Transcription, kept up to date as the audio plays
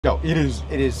No, it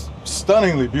is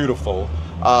stunningly beautiful.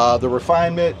 The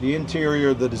refinement, the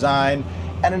interior, the design.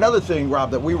 And another thing,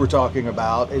 Rob, that we were talking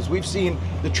about is we've seen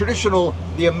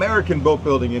the American boat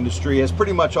building industry has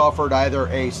pretty much offered either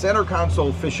a center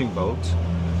console fishing boat,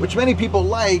 which many people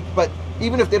like, but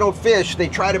even if they don't fish, they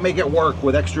try to make it work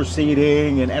with extra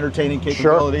seating and entertaining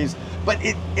capabilities. Sure. But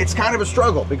it's kind of a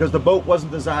struggle because the boat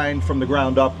wasn't designed from the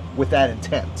ground up with that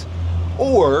intent.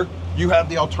 Or you have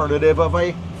the alternative of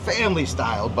a family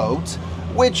style boat,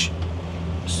 which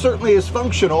certainly is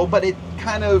functional, but it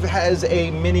kind of has a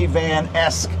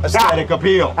minivan-esque aesthetic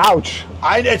appeal. Ouch.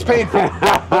 It's painful,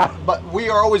 but we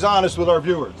are always honest with our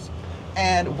viewers.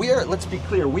 And let's be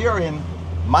clear, we are in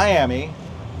Miami,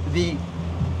 the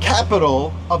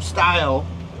capital of style,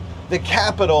 the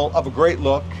capital of a great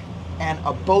look, and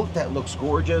a boat that looks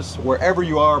gorgeous wherever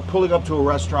you are, pulling up to a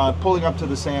restaurant, pulling up to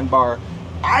the sandbar,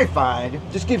 I find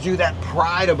just gives you that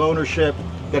pride of ownership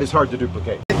that is hard to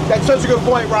duplicate. That's such a good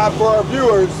point, Rob, for our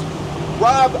viewers.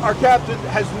 Rob, our captain,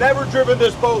 has never driven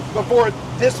this boat before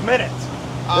this minute.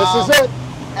 This is it.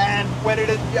 And when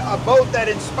a boat that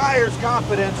inspires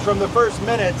confidence from the first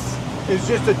minutes is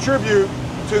just a tribute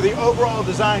to the overall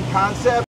design concept.